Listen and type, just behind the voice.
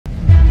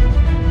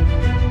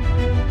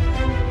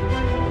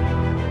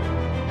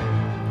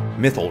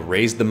Mythal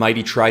raised the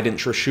mighty trident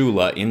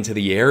Trishula into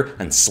the air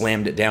and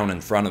slammed it down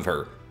in front of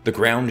her. The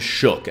ground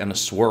shook and a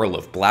swirl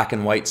of black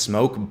and white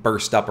smoke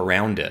burst up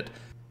around it.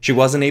 She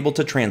wasn't able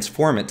to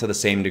transform it to the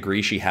same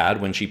degree she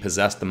had when she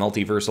possessed the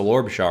multiversal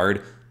orb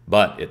shard,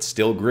 but it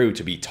still grew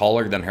to be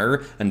taller than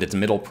her and its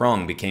middle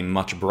prong became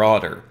much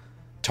broader.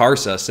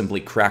 Tarsa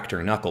simply cracked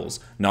her knuckles,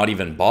 not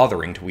even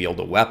bothering to wield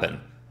a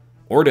weapon.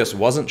 Ortis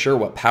wasn't sure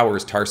what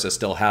powers Tarsa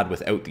still had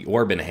without the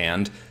orb in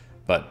hand,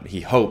 but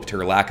he hoped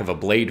her lack of a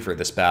blade for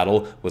this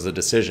battle was a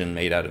decision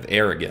made out of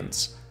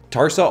arrogance.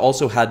 Tarsa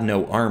also had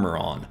no armor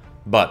on,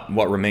 but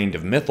what remained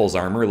of Mythal's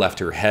armor left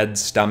her head,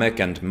 stomach,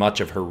 and much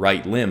of her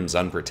right limbs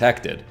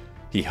unprotected.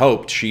 He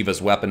hoped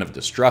Shiva's weapon of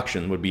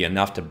destruction would be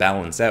enough to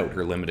balance out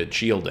her limited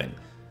shielding.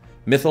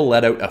 Mythal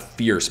let out a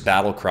fierce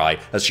battle cry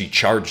as she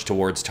charged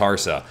towards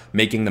Tarsa,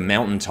 making the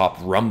mountaintop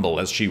rumble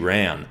as she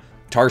ran.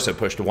 Tarsa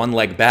pushed one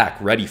leg back,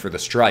 ready for the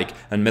strike,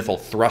 and Mythal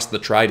thrust the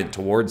trident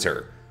towards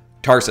her.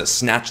 Tarsa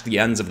snatched the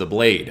ends of the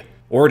blade.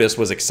 Ortis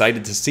was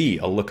excited to see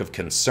a look of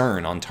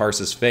concern on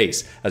Tarsa's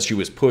face as she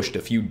was pushed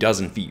a few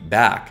dozen feet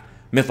back.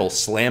 Mythal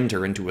slammed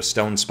her into a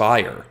stone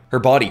spire. Her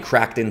body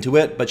cracked into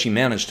it, but she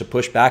managed to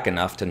push back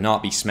enough to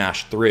not be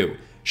smashed through.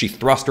 She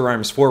thrust her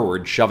arms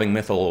forward, shoving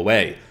Mythal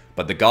away,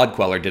 but the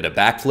Godqueller did a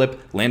backflip,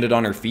 landed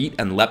on her feet,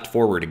 and leapt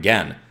forward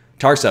again.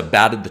 Tarsa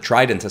batted the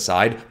trident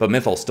aside, but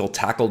Mythal still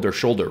tackled her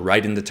shoulder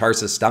right into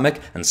Tarsa's stomach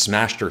and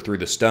smashed her through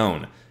the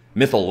stone.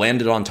 Mythal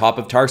landed on top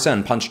of Tarsa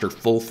and punched her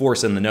full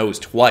force in the nose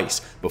twice,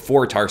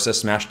 before Tarsa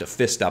smashed a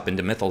fist up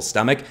into Mythal's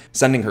stomach,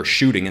 sending her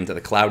shooting into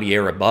the cloudy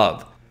air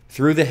above.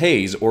 Through the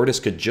haze,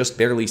 Ortis could just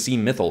barely see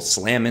Mythal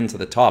slam into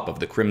the top of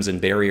the crimson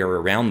barrier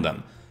around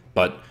them,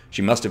 but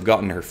she must have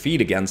gotten her feet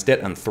against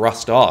it and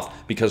thrust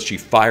off because she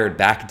fired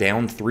back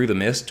down through the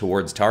mist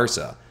towards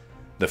Tarsa.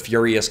 The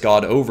furious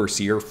god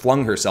Overseer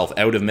flung herself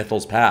out of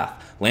Mythal's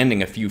path,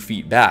 landing a few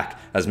feet back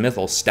as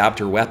Mythal stabbed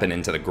her weapon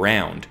into the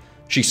ground.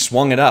 She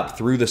swung it up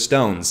through the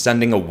stones,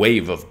 sending a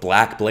wave of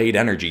black blade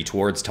energy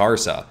towards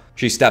Tarsa.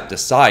 She stepped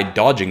aside,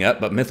 dodging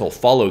it, but Mythal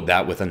followed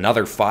that with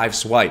another 5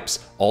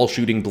 swipes, all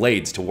shooting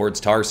blades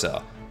towards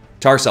Tarsa.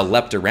 Tarsa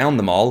leapt around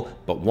them all,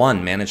 but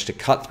one managed to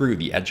cut through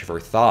the edge of her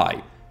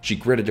thigh. She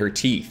gritted her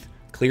teeth,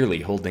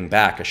 clearly holding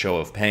back a show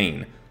of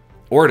pain.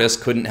 Ortis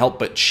couldn't help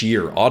but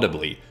cheer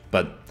audibly,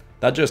 but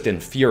that just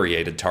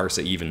infuriated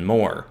Tarsa even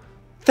more.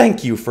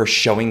 "Thank you for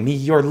showing me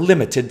your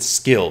limited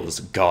skills,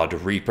 God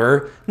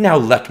Reaper. Now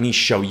let me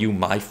show you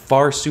my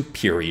far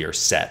superior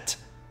set."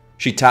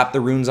 She tapped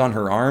the runes on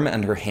her arm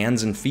and her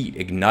hands and feet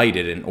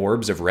ignited in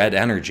orbs of red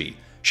energy.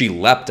 She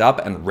leapt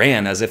up and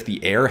ran as if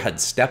the air had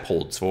step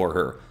holds for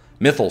her.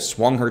 Mythal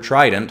swung her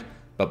trident,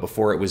 but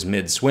before it was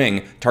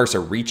mid-swing, Tarsa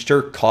reached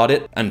her, caught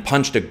it, and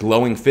punched a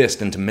glowing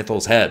fist into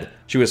Mythal's head.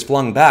 She was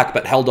flung back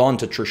but held on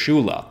to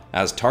Trishula,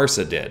 as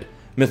Tarsa did.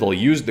 Mythal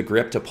used the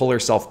grip to pull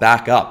herself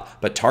back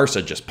up, but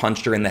Tarsa just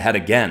punched her in the head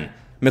again.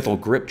 Mythal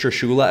gripped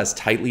Trishula as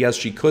tightly as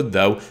she could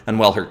though, and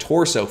while her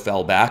torso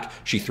fell back,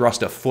 she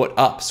thrust a foot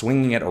up,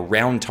 swinging it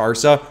around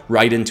Tarsa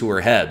right into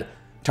her head.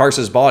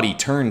 Tarsa's body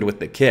turned with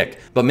the kick,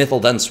 but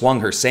Mythal then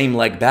swung her same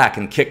leg back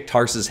and kicked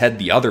Tarsa's head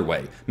the other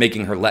way,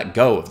 making her let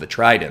go of the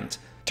trident.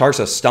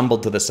 Tarsa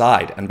stumbled to the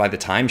side, and by the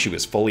time she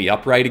was fully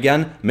upright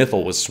again,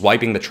 Mythal was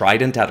swiping the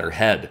trident at her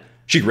head.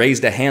 She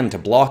raised a hand to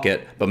block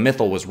it, but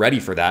Mythal was ready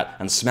for that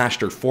and smashed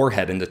her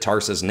forehead into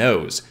Tarsa's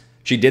nose.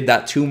 She did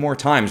that 2 more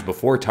times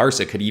before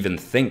Tarsa could even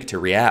think to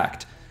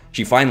react.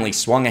 She finally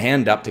swung a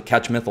hand up to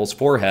catch Mythal's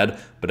forehead,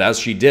 but as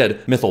she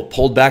did, Mythal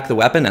pulled back the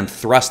weapon and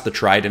thrust the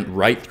trident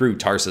right through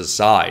Tarsa's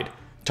side.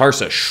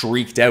 Tarsa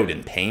shrieked out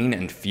in pain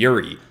and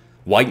fury.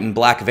 White and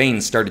black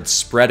veins started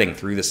spreading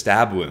through the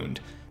stab wound.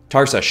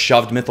 Tarsa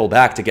shoved Mythal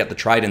back to get the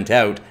trident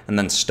out, and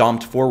then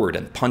stomped forward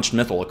and punched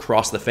Mythal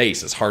across the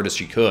face as hard as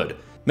she could.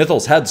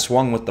 Mythal's head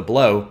swung with the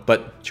blow,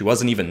 but she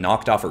wasn't even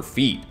knocked off her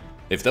feet.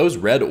 If those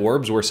red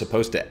orbs were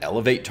supposed to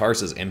elevate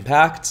Tarsa's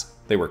impacts,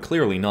 they were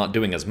clearly not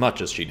doing as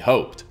much as she'd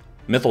hoped.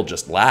 Mythal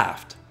just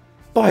laughed.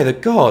 "By the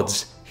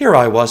gods, here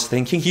I was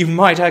thinking you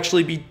might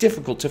actually be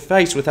difficult to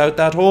face without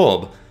that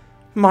orb.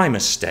 My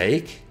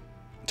mistake."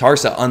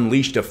 Tarsa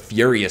unleashed a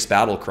furious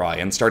battle cry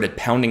and started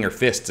pounding her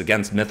fists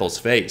against Mythal's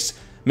face.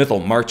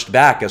 Mythal marched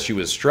back as she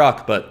was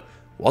struck, but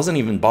wasn't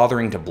even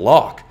bothering to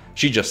block.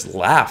 She just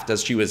laughed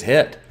as she was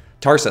hit.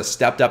 Tarsa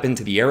stepped up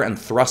into the air and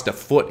thrust a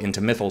foot into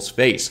Mythal's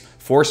face,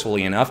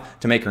 forcefully enough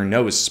to make her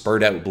nose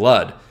spurt out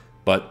blood.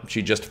 But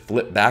she just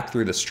flipped back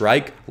through the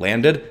strike,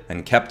 landed,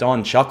 and kept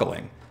on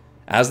chuckling.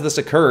 As this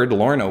occurred,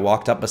 Lorna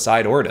walked up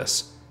beside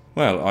Ortis.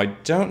 "Well, I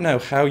don't know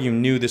how you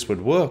knew this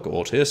would work,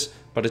 Ortis,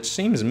 but it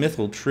seems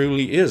Mythal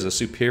truly is a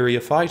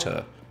superior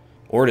fighter."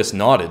 Ortis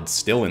nodded,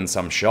 still in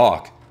some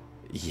shock.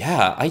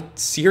 "Yeah, I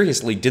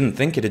seriously didn't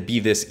think it'd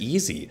be this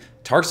easy.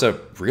 Tarsa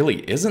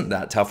really isn't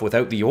that tough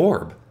without the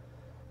orb."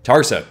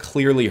 Tarsa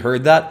clearly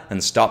heard that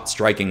and stopped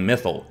striking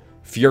Mythal,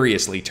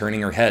 furiously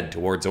turning her head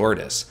towards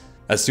Ortis.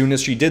 As soon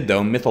as she did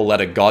though, Mythal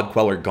let a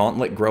Godqueller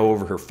gauntlet grow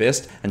over her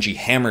fist and she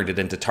hammered it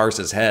into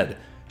Tarsa's head.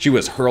 She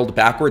was hurled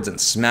backwards and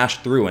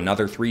smashed through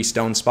another 3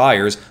 stone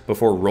spires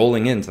before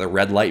rolling into the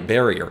red light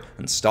barrier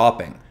and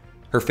stopping.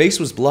 Her face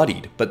was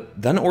bloodied,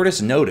 but then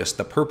Ortis noticed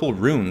the purple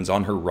runes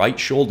on her right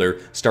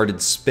shoulder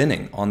started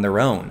spinning on their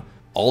own.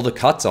 All the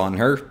cuts on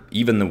her,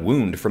 even the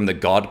wound from the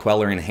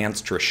Godqueller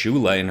enhanced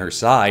Trishula in her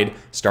side,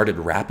 started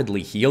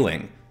rapidly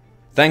healing.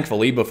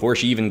 Thankfully, before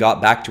she even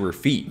got back to her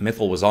feet,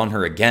 Mythal was on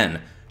her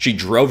again. She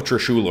drove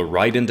Trishula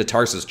right into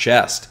Tarsa's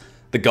chest.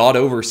 The God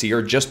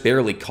Overseer just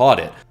barely caught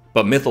it,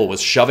 but Mythal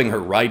was shoving her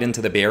right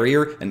into the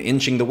barrier and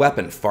inching the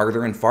weapon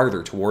farther and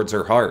farther towards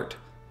her heart.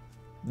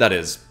 That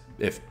is,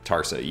 if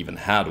Tarsa even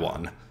had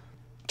one.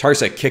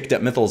 Tarsa kicked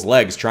at Mythal's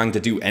legs, trying to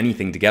do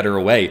anything to get her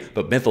away,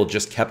 but Mythal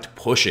just kept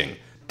pushing.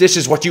 This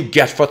is what you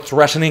get for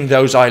threatening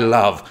those I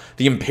love.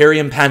 The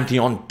Imperium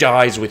Pantheon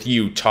dies with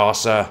you,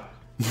 Tarsa.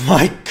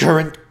 My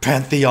current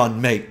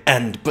Pantheon may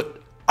end,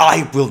 but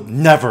I will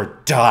never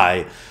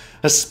die.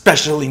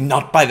 Especially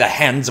not by the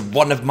hands of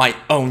one of my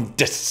own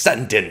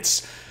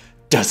descendants.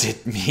 Does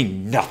it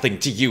mean nothing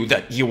to you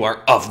that you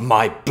are of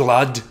my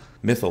blood?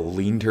 Mythal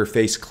leaned her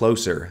face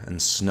closer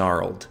and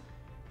snarled.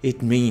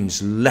 It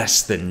means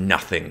less than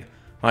nothing.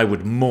 I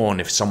would mourn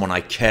if someone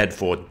I cared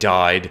for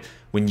died.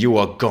 When you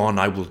are gone,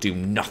 I will do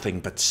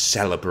nothing but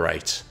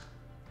celebrate.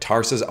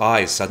 Tarsa's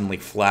eyes suddenly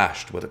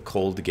flashed with a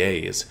cold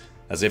gaze,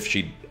 as if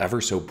she'd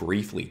ever so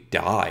briefly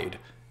died.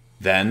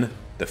 Then,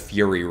 the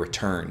fury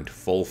returned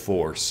full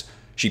force.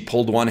 She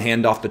pulled one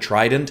hand off the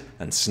trident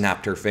and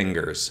snapped her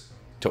fingers.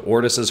 To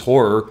Ortis's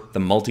horror, the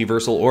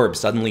multiversal orb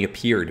suddenly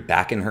appeared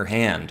back in her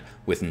hand,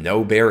 with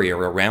no barrier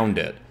around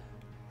it.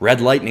 Red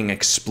lightning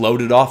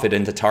exploded off it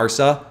into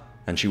Tarsa,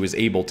 and she was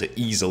able to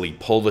easily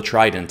pull the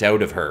trident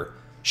out of her.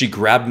 She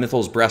grabbed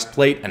Mythal's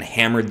breastplate and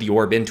hammered the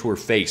orb into her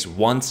face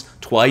once,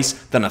 twice,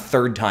 then a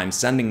third time,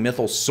 sending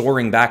Mythal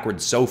soaring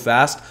backwards so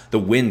fast the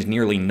wind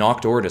nearly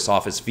knocked Ortis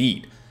off his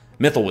feet.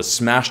 Mythal was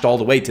smashed all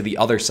the way to the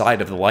other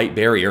side of the light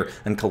barrier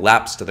and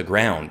collapsed to the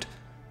ground.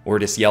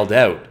 Ortis yelled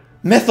out,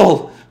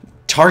 Mythal!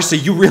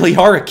 Tarsa, you really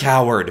are a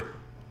coward!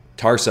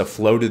 Tarsa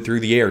floated through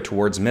the air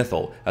towards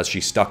Mythal as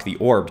she stuck the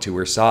orb to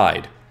her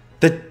side.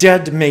 The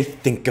dead may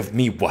think of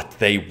me what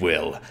they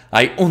will.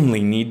 I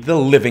only need the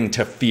living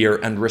to fear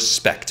and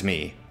respect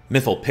me.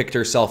 Mythal picked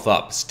herself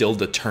up, still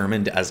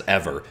determined as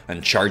ever,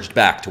 and charged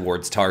back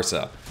towards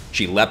Tarsa.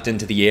 She leapt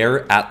into the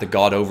air at the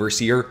God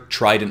Overseer,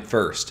 trident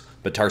first,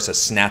 but Tarsa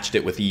snatched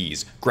it with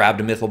ease,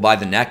 grabbed Mythal by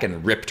the neck,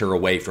 and ripped her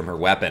away from her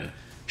weapon.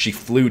 She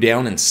flew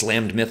down and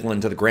slammed Mythal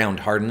into the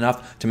ground hard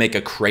enough to make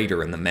a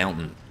crater in the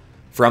mountain.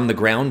 From the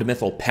ground,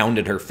 Mythal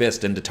pounded her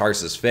fist into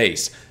Tarsa's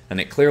face,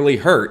 and it clearly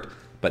hurt,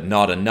 but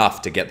not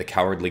enough to get the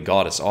cowardly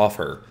goddess off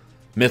her.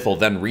 Mythal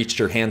then reached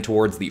her hand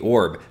towards the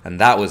orb, and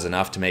that was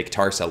enough to make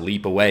Tarsa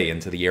leap away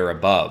into the air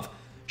above.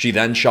 She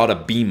then shot a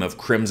beam of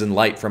crimson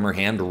light from her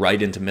hand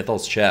right into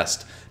Mythal's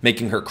chest,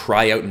 making her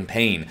cry out in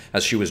pain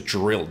as she was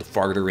drilled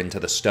farther into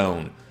the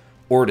stone.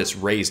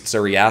 Ortis raised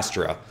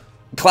Suriastra.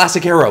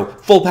 Classic arrow,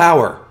 full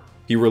power!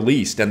 He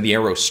released, and the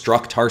arrow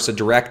struck Tarsa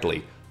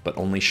directly, but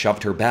only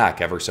shoved her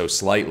back ever so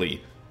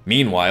slightly.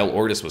 Meanwhile,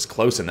 Ortis was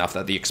close enough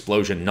that the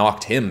explosion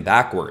knocked him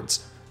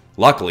backwards.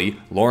 Luckily,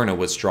 Lorna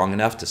was strong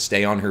enough to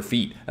stay on her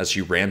feet as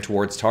she ran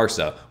towards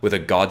Tarsa with a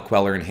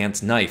Godqueller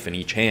enhanced knife in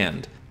each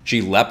hand.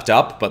 She leapt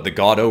up, but the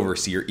God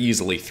Overseer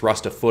easily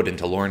thrust a foot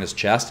into Lorna's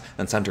chest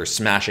and sent her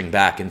smashing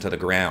back into the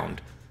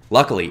ground.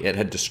 Luckily, it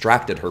had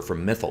distracted her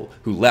from Mythal,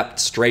 who leapt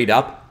straight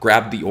up,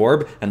 grabbed the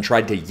orb, and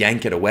tried to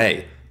yank it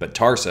away, but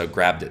Tarsa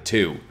grabbed it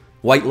too.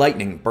 White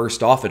lightning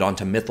burst off it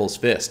onto Mythal's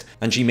fist,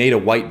 and she made a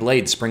white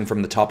blade spring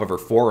from the top of her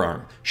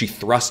forearm. She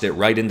thrust it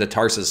right into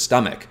Tarsa's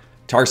stomach.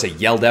 Tarsa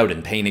yelled out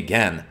in pain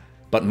again,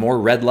 but more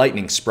red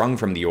lightning sprung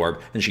from the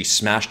orb, and she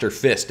smashed her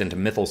fist into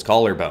Mythal's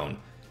collarbone.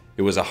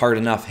 It was a hard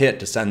enough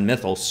hit to send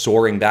Mythal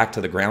soaring back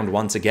to the ground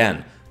once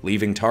again,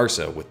 leaving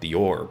Tarsa with the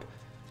orb.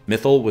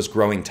 Mythal was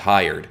growing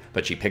tired,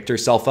 but she picked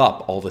herself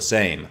up all the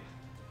same.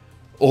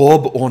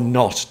 Orb or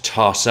not,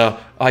 Tarsa,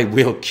 I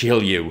will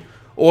kill you.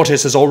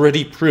 Ortis has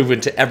already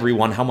proven to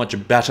everyone how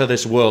much better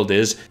this world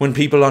is when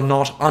people are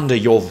not under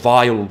your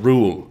vile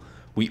rule.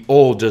 We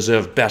all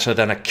deserve better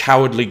than a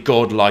cowardly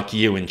god like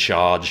you in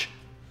charge.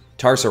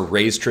 Tarsa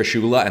raised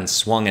Trishula and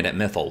swung it at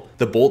Mythal.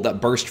 The bolt that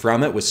burst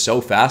from it was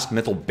so fast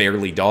Mythal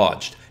barely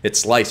dodged. It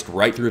sliced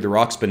right through the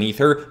rocks beneath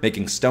her,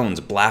 making stones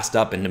blast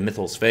up into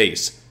Mythal's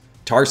face.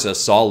 Tarsa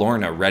saw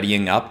Lorna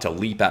readying up to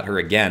leap at her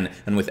again,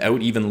 and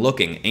without even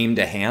looking, aimed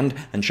a hand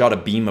and shot a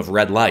beam of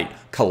red light,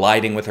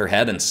 colliding with her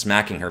head and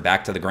smacking her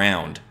back to the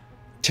ground.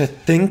 To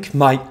think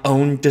my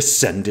own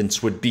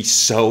descendants would be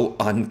so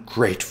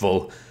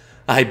ungrateful.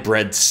 I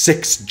bred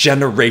 6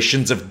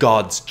 generations of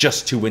gods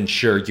just to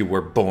ensure you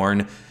were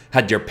born.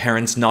 Had your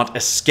parents not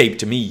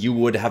escaped me, you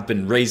would have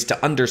been raised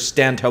to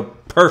understand how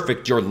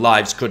perfect your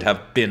lives could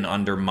have been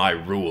under my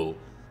rule.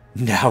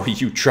 Now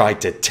you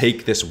tried to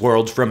take this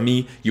world from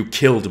me, you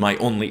killed my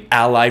only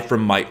ally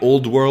from my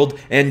old world,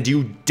 and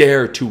you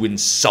dare to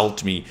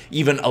insult me,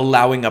 even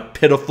allowing a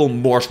pitiful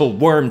mortal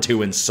worm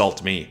to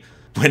insult me.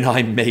 When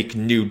I make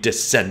new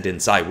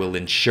descendants, I will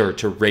ensure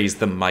to raise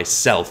them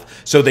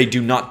myself, so they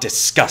do not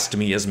disgust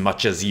me as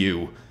much as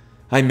you.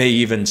 I may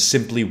even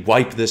simply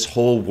wipe this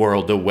whole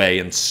world away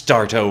and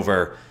start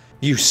over.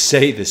 You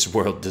say this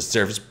world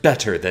deserves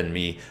better than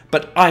me,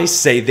 but I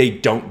say they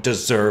don't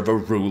deserve a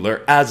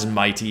ruler as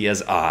mighty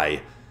as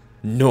I.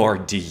 Nor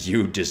do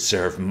you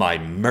deserve my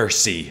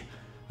mercy.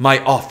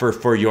 My offer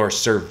for your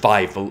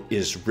survival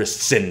is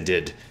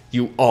rescinded.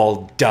 You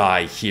all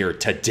die here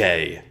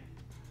today."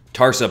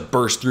 Tarsa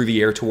burst through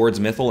the air towards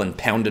Mythal and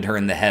pounded her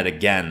in the head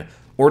again.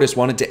 Ortis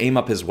wanted to aim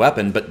up his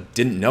weapon, but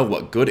didn't know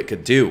what good it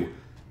could do.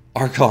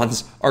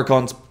 Archons,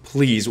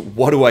 please,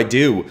 what do I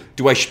do?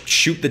 Do I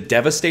shoot the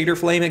Devastator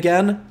Flame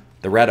again?"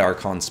 The Red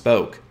Archon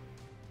spoke.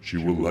 "She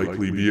will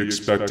likely be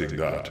expecting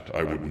that.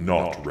 I would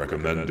not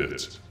recommend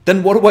it."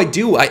 "Then what do I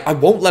do? I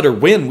won't let her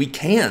win. We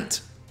can't."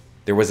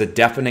 There was a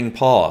deafening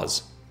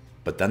pause,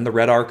 but then the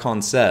Red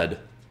Archon said,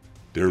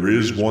 "There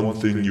is one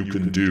thing you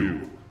can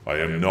do. I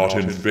am not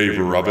in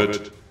favor of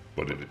it,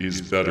 but it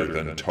is better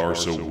than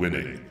Tarsa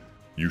winning.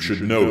 You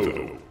should know,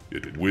 though,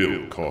 it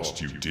will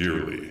cost you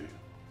dearly."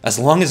 "As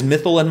long as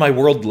Mythal and my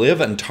world live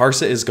and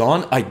Tarsa is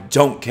gone, I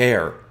don't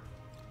care."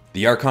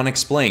 The Archon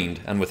explained,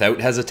 and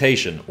without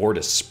hesitation,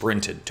 Ortis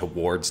sprinted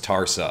towards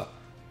Tarsa.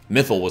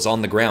 Mythal was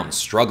on the ground,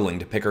 struggling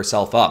to pick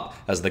herself up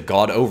as the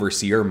God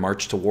Overseer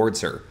marched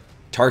towards her.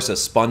 Tarsa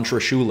spun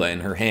Trishula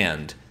in her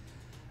hand.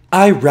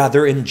 "I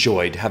rather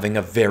enjoyed having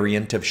a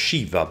variant of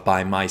Shiva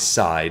by my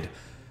side.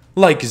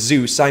 Like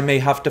Zeus, I may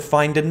have to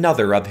find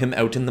another of him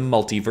out in the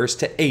multiverse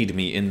to aid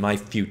me in my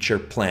future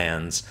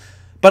plans.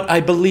 But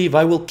I believe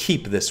I will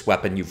keep this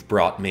weapon you've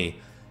brought me.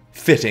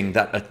 Fitting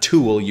that a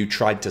tool you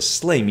tried to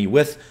slay me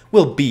with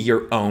will be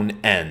your own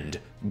end,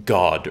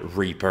 God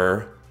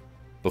Reaper."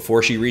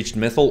 Before she reached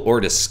Mythal,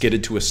 Ortis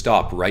skidded to a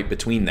stop right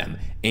between them,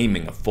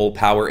 aiming a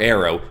full-power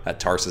arrow at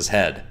Tarsa's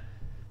head.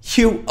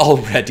 "You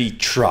already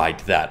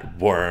tried that,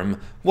 worm.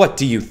 What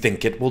do you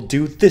think it will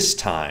do this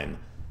time?"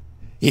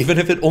 "Even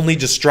if it only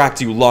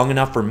distracts you long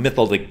enough for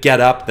Mythal to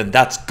get up, then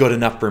that's good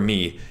enough for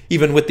me.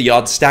 Even with the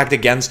odds stacked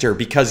against her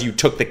because you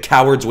took the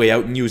coward's way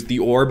out and used the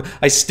orb,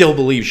 I still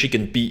believe she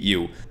can beat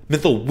you.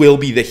 Mythal will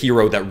be the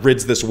hero that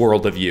rids this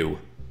world of you."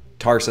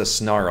 Tarsa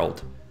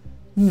snarled.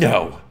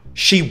 "No,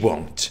 she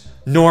won't.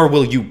 Nor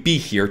will you be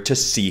here to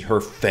see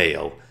her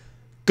fail.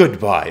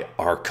 Goodbye,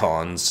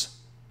 Archons."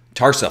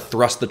 Tarsa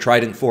thrust the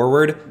trident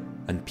forward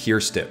and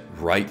pierced it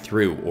right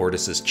through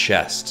Ortis's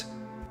chest.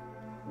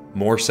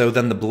 More so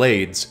than the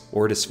blades,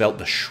 Ortis felt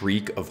the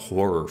shriek of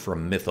horror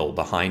from Mythal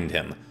behind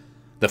him.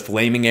 The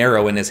flaming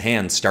arrow in his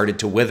hand started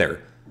to wither,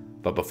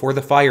 but before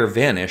the fire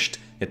vanished,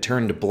 it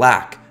turned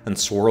black and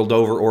swirled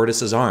over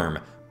Ortis's arm,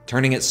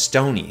 turning it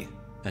stony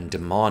and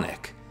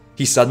demonic.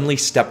 He suddenly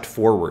stepped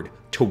forward,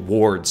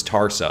 towards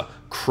Tarsa,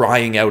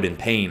 crying out in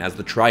pain as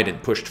the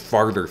trident pushed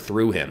farther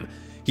through him.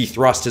 He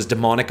thrust his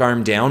demonic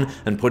arm down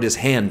and put his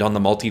hand on the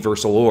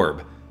multiversal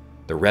orb.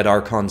 The Red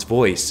Archon's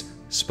voice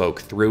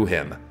spoke through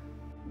him.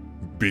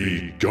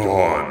 "Be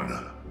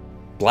gone."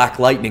 Black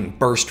lightning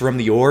burst from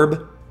the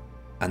orb,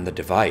 and the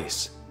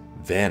device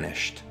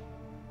vanished.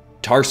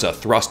 Tarsa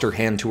thrust her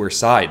hand to her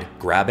side,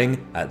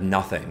 grabbing at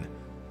nothing.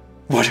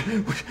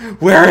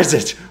 Where is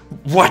it?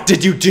 What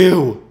did you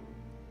do?"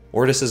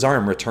 Ortis's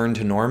arm returned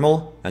to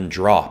normal and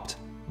dropped.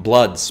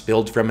 Blood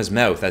spilled from his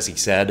mouth as he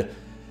said,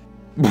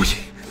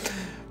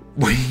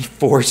 We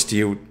forced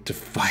you to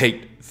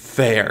fight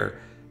fair,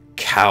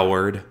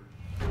 coward."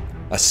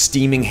 A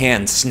steaming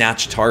hand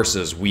snatched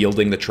Tarsa's,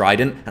 wielding the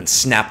trident, and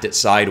snapped it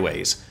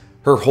sideways.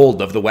 Her hold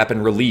of the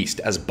weapon released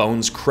as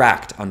bones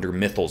cracked under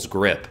Mythal's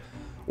grip.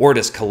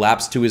 Ortis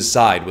collapsed to his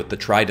side with the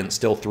trident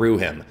still through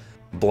him.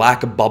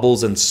 Black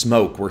bubbles and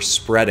smoke were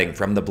spreading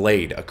from the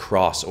blade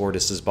across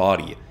Ortis's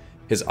body.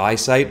 His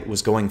eyesight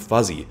was going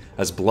fuzzy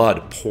as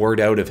blood poured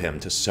out of him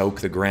to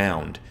soak the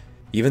ground.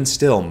 Even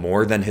still,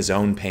 more than his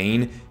own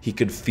pain, he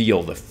could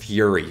feel the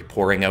fury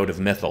pouring out of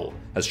Mythal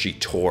as she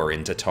tore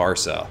into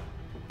Tarsa.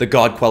 The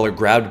Godqueller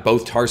grabbed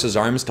both Tarsa's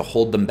arms to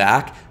hold them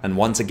back, and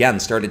once again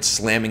started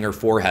slamming her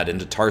forehead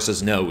into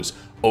Tarsa's nose,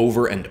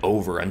 over and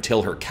over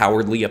until her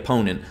cowardly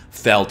opponent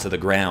fell to the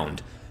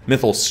ground.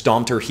 Mythal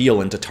stomped her heel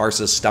into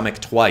Tarsa's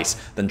stomach twice,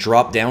 then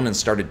dropped down and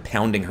started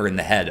pounding her in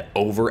the head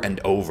over and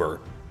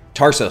over.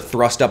 Tarsa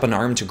thrust up an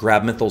arm to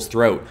grab Mythal's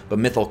throat, but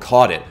Mythal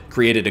caught it,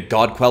 created a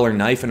Godqueller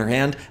knife in her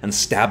hand, and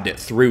stabbed it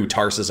through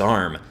Tarsa's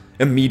arm.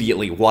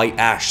 Immediately, white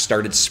ash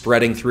started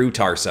spreading through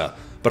Tarsa,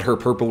 but her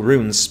purple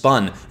runes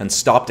spun and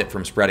stopped it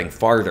from spreading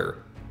farther.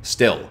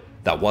 Still,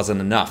 that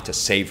wasn't enough to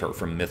save her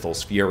from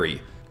Mythal's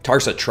fury.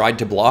 Tarsa tried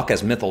to block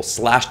as Mythal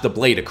slashed the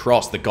blade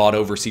across the God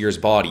Overseer's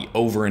body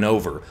over and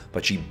over,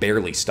 but she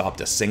barely stopped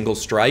a single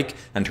strike,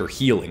 and her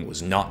healing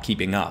was not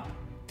keeping up.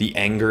 The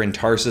anger in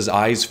Tarsa's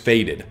eyes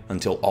faded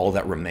until all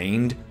that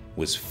remained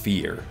was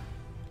fear.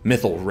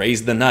 Mythal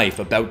raised the knife,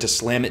 about to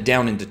slam it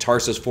down into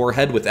Tarsa's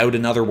forehead without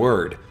another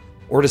word.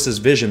 Ortis's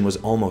vision was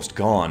almost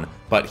gone,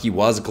 but he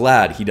was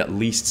glad he'd at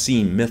least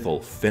seen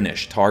Mythal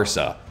finish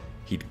Tarsa.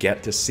 He'd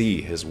get to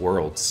see his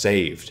world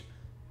saved.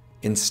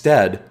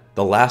 Instead,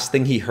 the last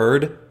thing he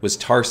heard was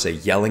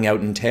Tarsa yelling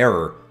out in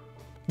terror,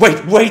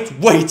 Wait!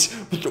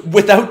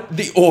 Without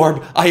the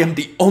orb, I am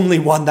the only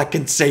one that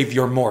can save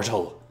your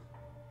mortal."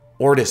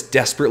 Ortis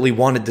desperately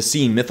wanted to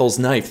see Mythal's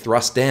knife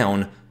thrust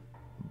down,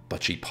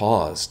 But she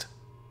paused.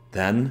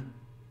 Then,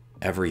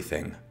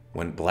 everything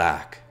went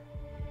black.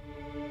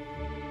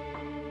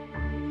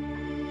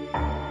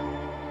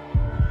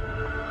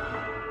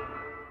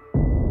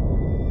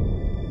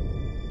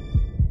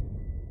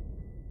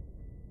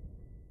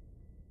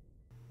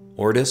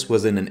 Ortis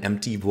was in an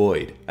empty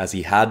void, as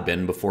he had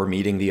been before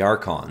meeting the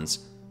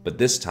Archons, but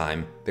this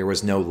time there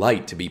was no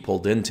light to be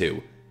pulled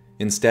into.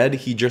 Instead,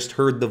 he just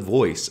heard the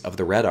voice of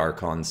the Red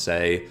Archon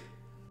say,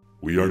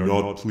 "We are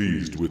not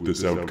pleased with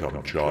this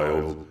outcome,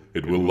 child.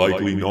 It will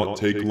likely not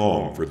take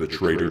long for the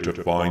traitor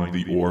to find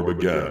the orb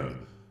again.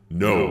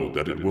 Know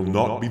that it will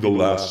not be the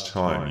last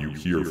time you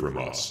hear from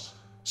us.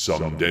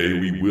 Someday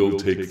we will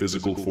take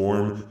physical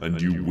form,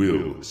 and you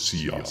will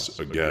see us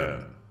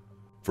again.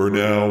 For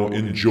now,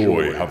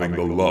 enjoy having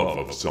the love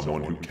of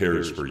someone who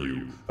cares for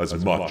you as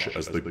much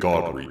as the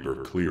God Reaper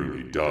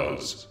clearly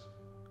does.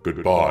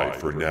 Goodbye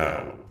for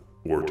now,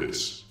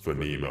 Ortis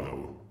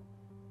Phonemo."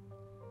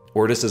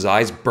 Ortis's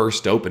eyes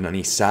burst open and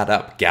he sat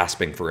up,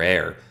 gasping for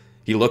air.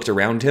 He looked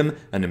around him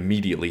and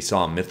immediately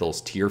saw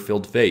Mythal's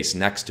tear-filled face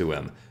next to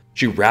him.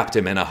 She wrapped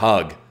him in a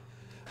hug.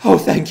 "Oh,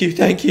 thank you,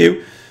 thank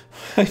you.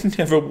 I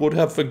never would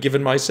have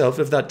forgiven myself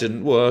if that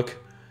didn't work."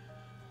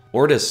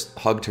 Ortis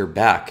hugged her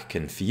back,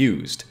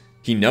 confused.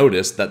 He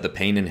noticed that the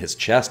pain in his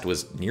chest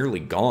was nearly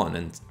gone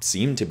and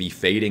seemed to be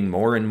fading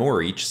more and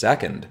more each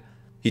second.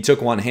 He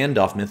took one hand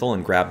off Mythal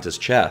and grabbed his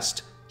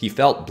chest. He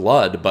felt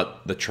blood,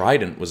 but the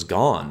trident was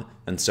gone,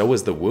 and so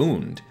was the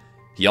wound.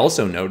 He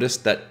also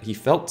noticed that he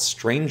felt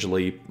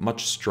strangely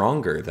much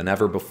stronger than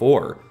ever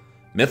before.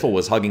 Mythal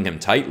was hugging him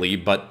tightly,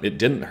 but it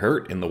didn't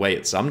hurt in the way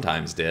it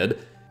sometimes did.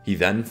 He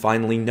then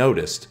finally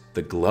noticed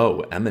the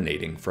glow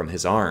emanating from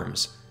his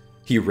arms.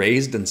 He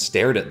raised and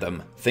stared at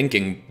them,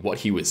 thinking what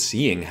he was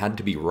seeing had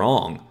to be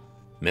wrong.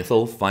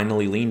 Mythal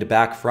finally leaned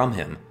back from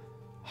him.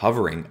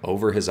 Hovering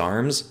over his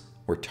arms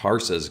were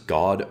Tarsa's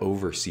God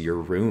Overseer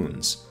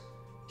runes.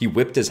 He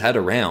whipped his head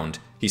around.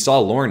 He saw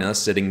Lorna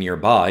sitting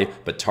nearby,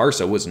 but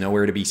Tarsa was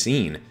nowhere to be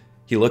seen.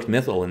 He looked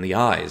Mythal in the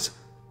eyes.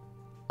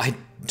 "I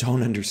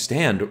don't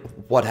understand.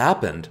 What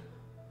happened?"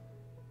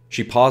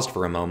 She paused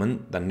for a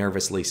moment, then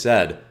nervously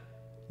said,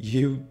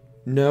 "You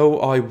know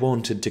I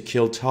wanted to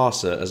kill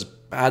Tarsa as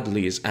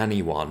badly as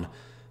anyone,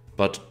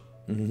 but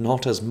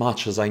not as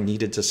much as I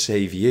needed to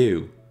save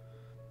you."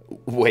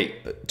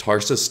 "Wait,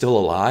 Tarsa's still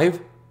alive?"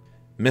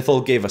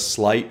 Mythal gave a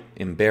slight,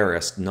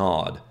 embarrassed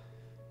nod.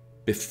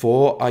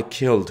 "Before I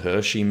killed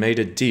her, she made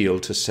a deal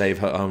to save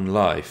her own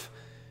life.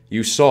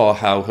 You saw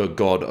how her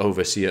God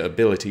Overseer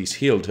abilities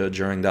healed her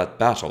during that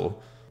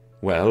battle.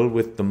 Well,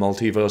 with the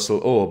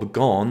multiversal orb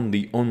gone,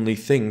 the only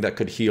thing that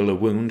could heal a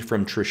wound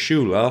from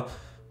Trishula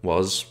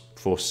was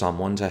for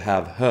someone to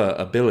have her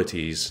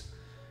abilities.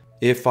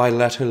 If I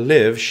let her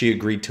live, she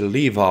agreed to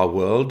leave our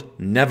world,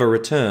 never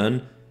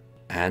return,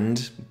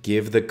 and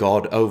give the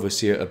God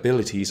Overseer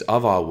abilities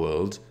of our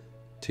world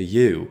to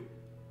you."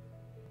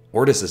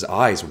 Ortis's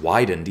eyes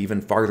widened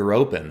even farther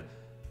open.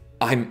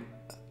 I'm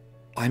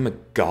a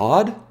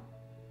god?"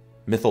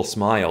 Mythal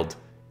smiled.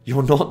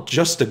 "You're not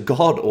just a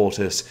god,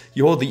 Ortis.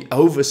 You're the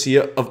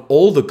overseer of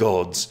all the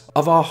gods,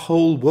 of our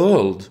whole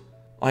world.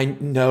 I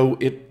know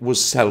it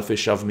was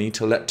selfish of me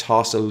to let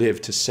Tarsa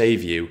live to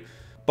save you,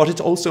 but it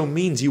also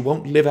means you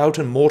won't live out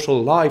a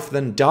mortal life,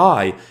 then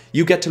die.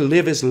 You get to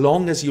live as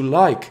long as you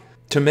like,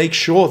 to make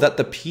sure that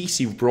the peace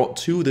you've brought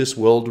to this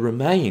world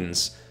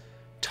remains.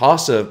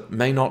 Tarsa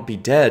may not be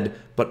dead,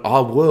 but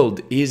our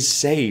world is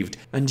saved,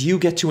 and you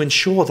get to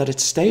ensure that it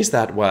stays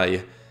that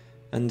way.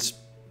 And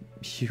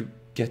you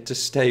get to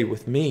stay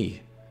with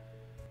me."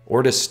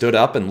 Ortis stood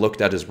up and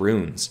looked at his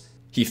runes.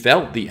 He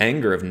felt the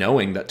anger of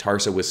knowing that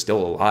Tarsa was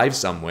still alive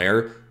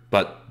somewhere,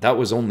 but that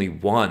was only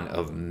one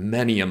of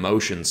many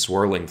emotions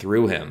swirling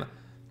through him.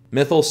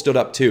 Mythal stood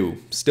up too,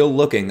 still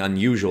looking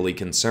unusually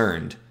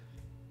concerned.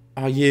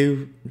 Are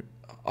you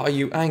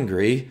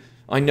angry?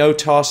 I know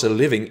Tarsa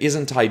living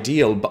isn't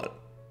ideal, but..."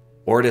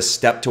 Ortis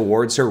stepped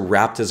towards her,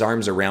 wrapped his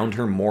arms around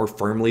her more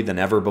firmly than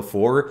ever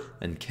before,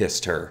 and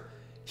kissed her.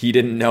 He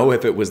didn't know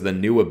if it was the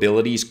new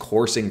abilities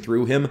coursing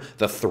through him,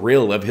 the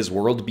thrill of his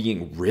world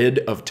being rid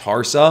of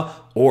Tarsa,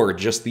 or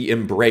just the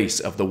embrace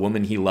of the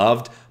woman he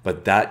loved,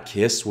 but that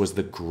kiss was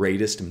the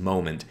greatest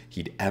moment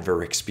he'd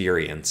ever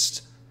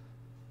experienced.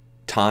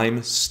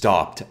 Time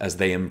stopped as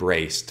they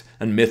embraced,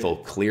 and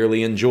Mythal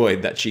clearly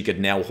enjoyed that she could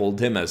now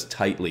hold him as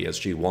tightly as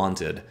she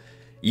wanted.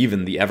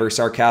 Even the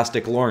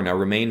ever-sarcastic Lorna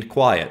remained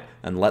quiet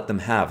and let them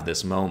have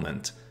this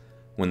moment.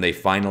 When they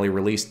finally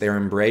released their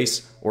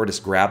embrace, Ortis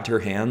grabbed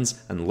her hands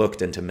and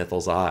looked into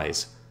Mythal's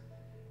eyes.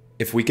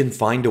 "If we can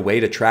find a way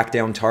to track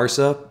down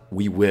Tarsa,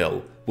 we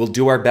will. We'll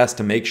do our best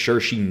to make sure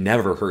she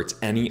never hurts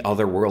any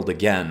other world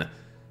again.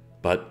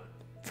 But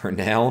for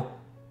now,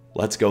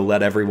 let's go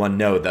let everyone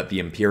know that the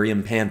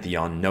Imperium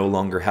Pantheon no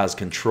longer has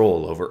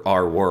control over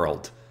our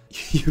world."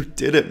 "You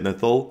did it,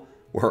 Mythal.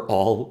 We're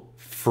all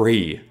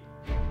free."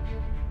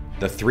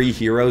 The three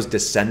heroes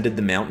descended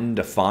the mountain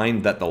to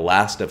find that the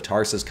last of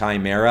Tarsa's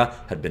chimera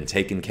had been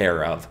taken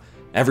care of.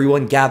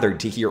 Everyone gathered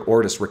to hear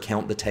Ortis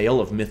recount the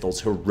tale of Mythal's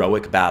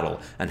heroic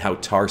battle and how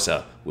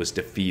Tarsa was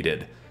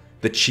defeated.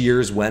 The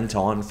cheers went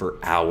on for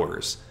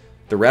hours.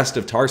 The rest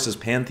of Tarsa's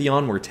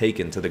pantheon were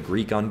taken to the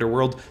Greek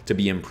underworld to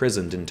be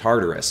imprisoned in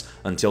Tartarus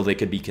until they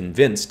could be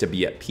convinced to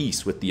be at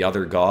peace with the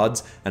other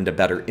gods and a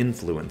better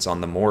influence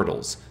on the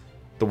mortals.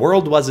 The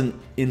world wasn't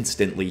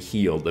instantly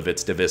healed of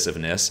its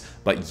divisiveness,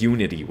 but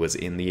unity was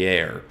in the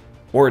air.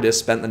 Ortis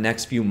spent the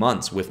next few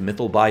months with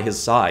Mythal by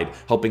his side,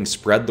 helping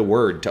spread the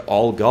word to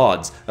all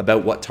gods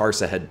about what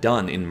Tarsa had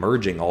done in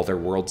merging all their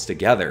worlds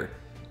together.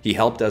 He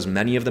helped as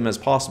many of them as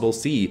possible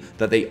see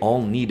that they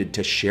all needed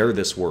to share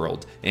this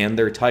world and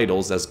their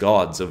titles as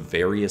gods of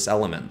various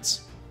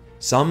elements.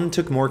 Some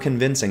took more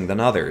convincing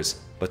than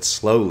others, but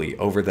slowly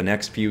over the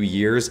next few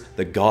years,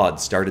 the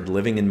gods started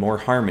living in more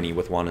harmony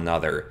with one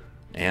another.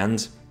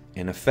 And,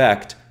 in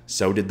effect,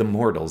 so did the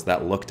mortals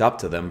that looked up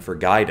to them for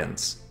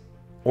guidance.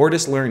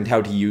 Ortis learned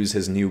how to use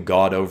his new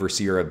God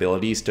Overseer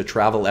abilities to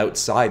travel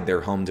outside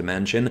their home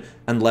dimension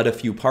and led a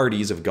few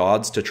parties of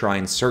gods to try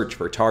and search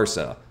for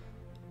Tarsa.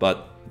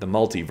 But the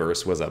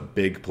multiverse was a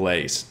big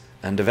place,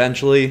 and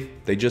eventually,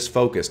 they just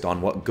focused on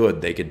what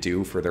good they could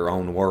do for their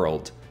own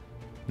world.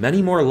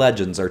 Many more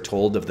legends are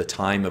told of the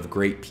time of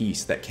great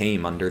peace that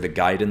came under the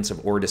guidance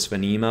of Ortis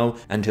Venimo,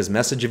 and his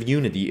message of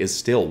unity is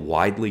still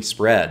widely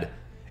spread.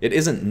 It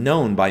isn't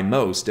known by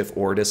most if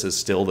Ortis is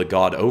still the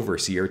God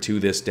Overseer to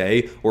this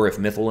day, or if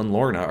Mythal and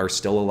Lorna are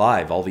still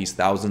alive all these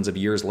thousands of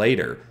years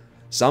later.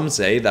 Some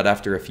say that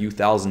after a few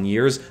thousand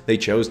years, they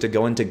chose to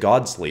go into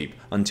God sleep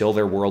until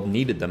their world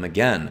needed them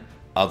again.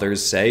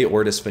 Others say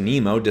Ortis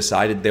Venimo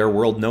decided their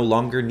world no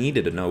longer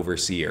needed an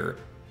Overseer.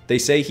 They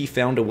say he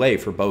found a way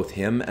for both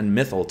him and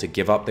Mythal to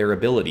give up their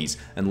abilities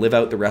and live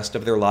out the rest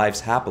of their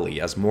lives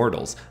happily as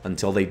mortals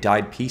until they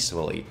died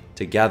peacefully,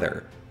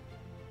 together.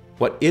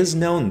 What is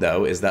known,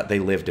 though, is that they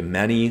lived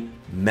many,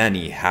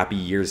 many happy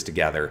years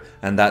together,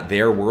 and that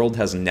their world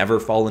has never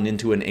fallen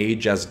into an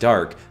age as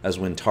dark as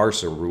when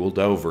Tarsa ruled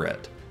over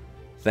it.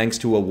 Thanks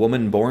to a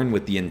woman born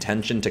with the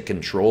intention to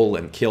control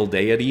and kill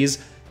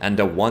deities, and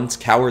a once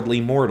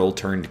cowardly mortal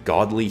turned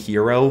godly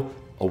hero,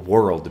 a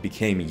world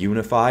became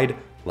unified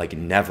like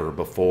never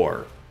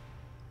before.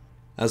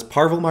 As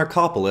Parvel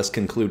Markopolis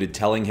concluded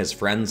telling his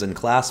friends and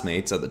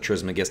classmates at the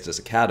Trismegistus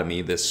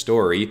Academy this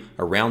story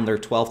around their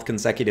 12th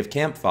consecutive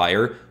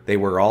campfire, they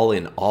were all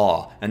in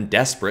awe and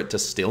desperate to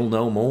still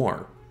know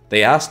more.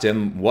 They asked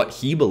him what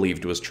he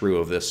believed was true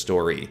of this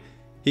story.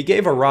 He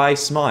gave a wry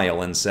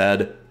smile and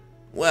said,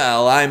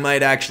 "Well, I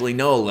might actually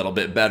know a little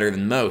bit better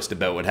than most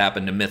about what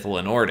happened to Mythal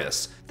and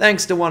Ortis,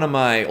 thanks to one of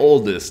my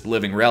oldest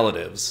living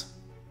relatives."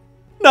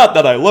 Not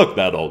that I look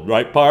that old,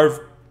 right, Parv?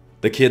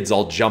 The kids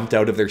all jumped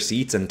out of their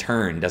seats and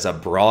turned as a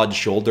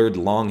broad-shouldered,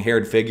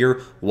 long-haired figure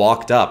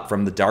walked up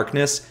from the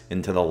darkness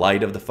into the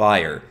light of the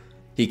fire.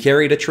 He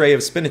carried a tray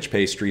of spinach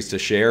pastries to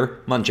share,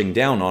 munching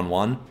down on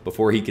one,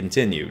 before he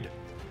continued.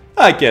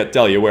 I can't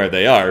tell you where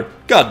they are,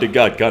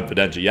 God-to-God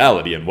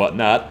confidentiality and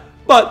whatnot,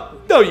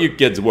 but don't you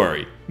kids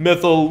worry.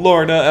 Mythal,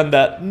 Lorna, and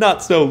that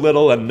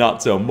not-so-little and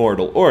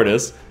not-so-mortal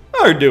Ortis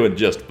are doing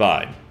just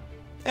fine.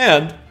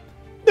 And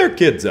their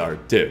kids are,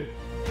 too.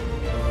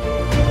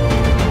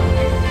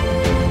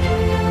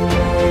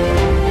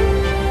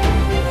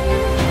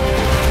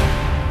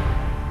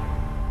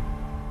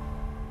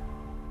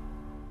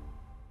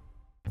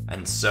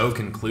 And so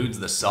concludes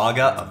the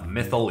saga of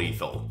Mythal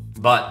Lethal.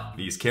 But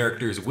these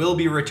characters will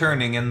be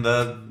returning in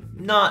the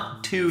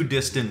not too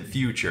distant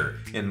future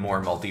in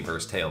more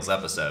Multiverse Tales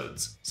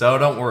episodes. So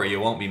don't worry, you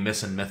won't be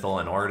missing Mythal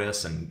and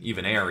Ortis and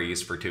even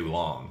Ares for too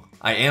long.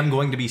 I am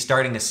going to be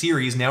starting a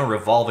series now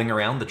revolving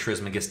around the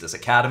Trismegistus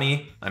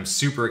Academy. I'm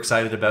super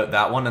excited about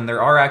that one, and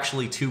there are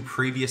actually 2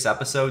 previous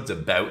episodes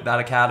about that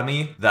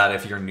academy that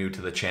if you're new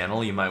to the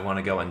channel, you might want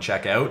to go and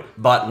check out.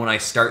 But when I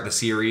start the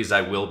series,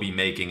 I will be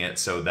making it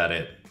so that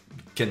it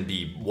can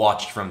be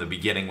watched from the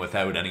beginning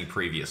without any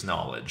previous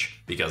knowledge,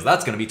 because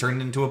that's going to be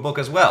turned into a book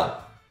as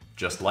well,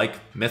 just like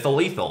Mythal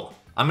Lethal.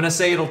 I'm going to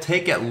say it'll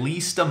take at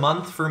least a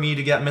month for me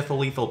to get Mythal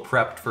Lethal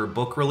prepped for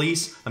book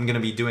release. I'm going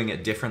to be doing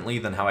it differently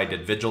than how I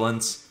did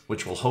Vigilance,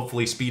 which will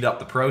hopefully speed up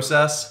the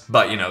process.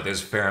 But, you know,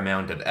 there's a fair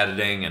amount of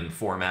editing and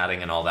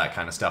formatting and all that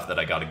kind of stuff that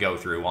I got to go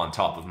through on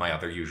top of my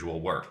other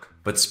usual work.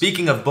 But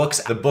speaking of books,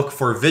 the book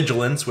for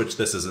Vigilance, which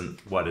this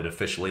isn't what it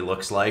officially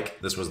looks like.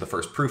 This was the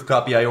first proof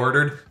copy I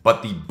ordered.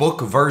 But the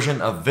book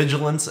version of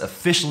Vigilance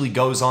officially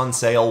goes on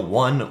sale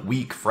 1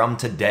 week from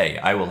today.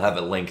 I will have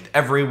it linked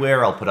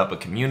everywhere. I'll put up a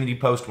community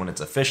post when it's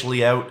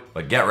officially out.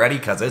 But get ready,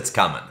 because it's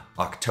coming.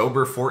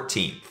 October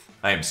 14th.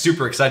 I am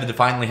super excited to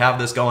finally have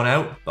this going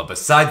out. But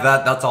besides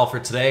that, that's all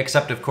for today,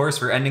 except of course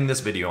for ending this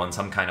video on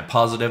some kind of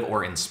positive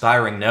or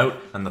inspiring note.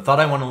 And the thought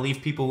I want to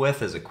leave people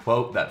with is a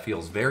quote that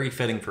feels very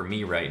fitting for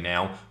me right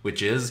now,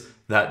 which is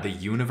that the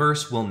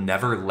universe will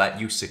never let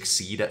you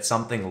succeed at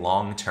something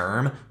long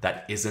term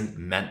that isn't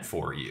meant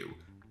for you.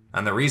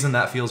 And the reason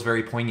that feels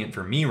very poignant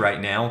for me right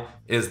now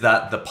is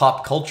that the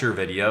pop culture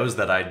videos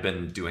that I'd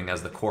been doing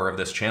as the core of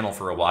this channel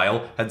for a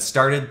while had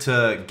started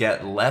to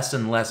get less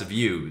and less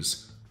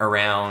views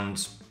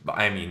around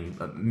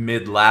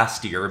mid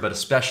last year, but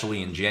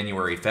especially in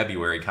January,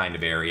 February kind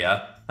of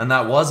area. And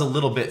that was a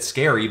little bit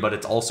scary, but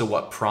it's also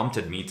what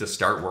prompted me to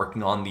start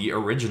working on the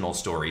original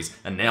stories,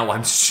 and now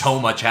I'm so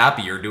much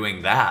happier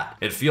doing that.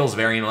 It feels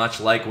very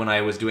much like when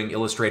I was doing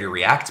Illustrator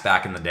Reacts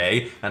back in the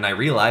day, and I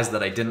realized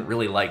that I didn't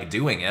really like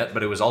doing it,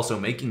 but it was also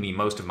making me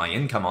most of my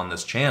income on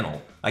this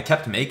channel. I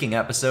kept making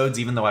episodes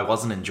even though I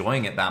wasn't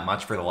enjoying it that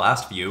much for the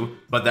last few,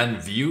 but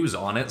then views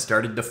on it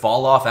started to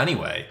fall off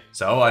anyway.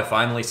 So I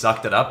finally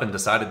sucked it up and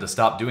decided to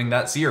stop doing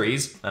that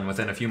series, and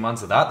within a few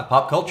months of that, the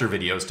pop culture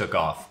videos took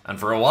off. And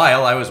for a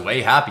while, I was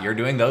way happier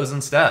doing those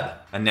instead.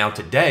 And now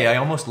today, I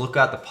almost look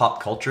at the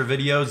pop culture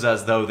videos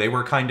as though they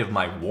were kind of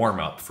my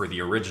warm-up for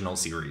the original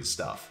series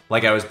stuff.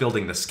 Like I was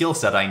building the skill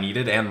set I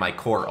needed and my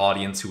core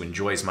audience who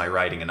enjoys my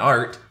writing and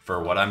art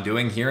for what I'm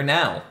doing here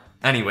now.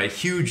 Anyway,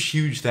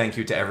 huge thank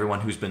you to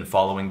everyone who's been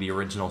following the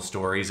original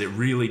stories. It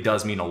really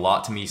does mean a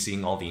lot to me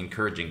seeing all the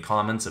encouraging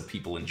comments of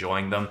people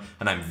enjoying them,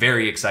 and I'm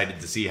very excited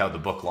to see how the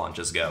book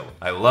launches go.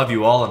 I love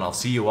you all, and I'll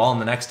see you all in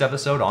the next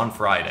episode on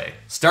Friday.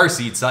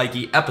 Starseed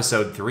Psyche,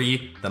 Episode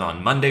 3, then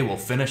on Monday we'll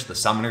finish the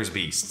Summoner's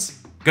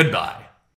Beasts. Goodbye.